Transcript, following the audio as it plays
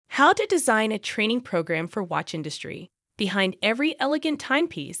How to design a training program for watch industry. Behind every elegant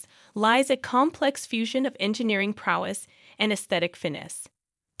timepiece lies a complex fusion of engineering prowess and aesthetic finesse.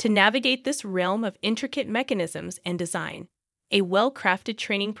 To navigate this realm of intricate mechanisms and design, a well-crafted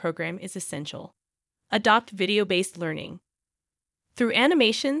training program is essential. Adopt video-based learning. Through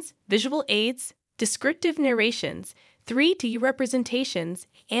animations, visual aids, descriptive narrations, 3D representations,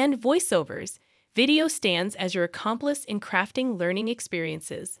 and voiceovers, video stands as your accomplice in crafting learning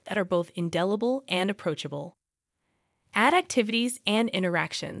experiences that are both indelible and approachable. Add activities and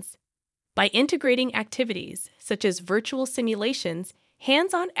interactions. By integrating activities such as virtual simulations,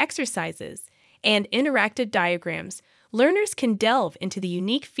 hands-on exercises, and interactive diagrams, learners can delve into the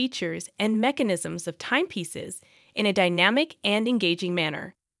unique features and mechanisms of timepieces in a dynamic and engaging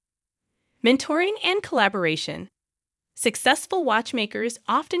manner. Mentoring and collaboration. Successful watchmakers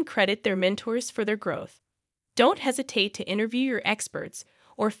often credit their mentors for their growth. Don't hesitate to interview your experts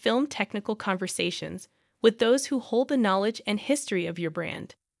or film technical conversations with those who hold the knowledge and history of your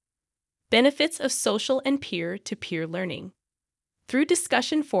brand. Benefits of social and peer-to-peer learning. Through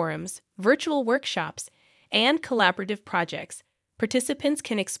discussion forums, virtual workshops, and collaborative projects, participants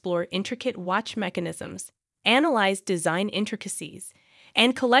can explore intricate watch mechanisms, analyze design intricacies,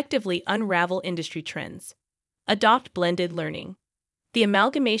 and collectively unravel industry trends. Adopt blended learning. The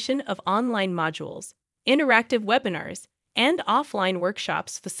amalgamation of online modules, interactive webinars, and offline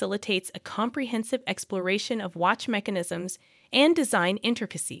workshops facilitates a comprehensive exploration of watch mechanisms and design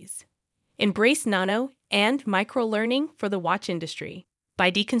intricacies. Embrace Nano and Microlearning for the watch industry. By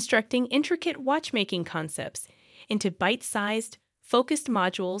deconstructing intricate watchmaking concepts into bite-sized, focused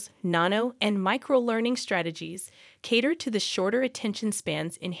modules, nano and microlearning strategies cater to the shorter attention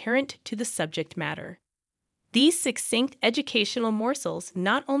spans inherent to the subject matter. These succinct educational morsels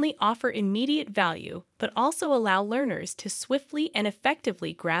not only offer immediate value, but also allow learners to swiftly and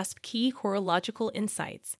effectively grasp key horological insights.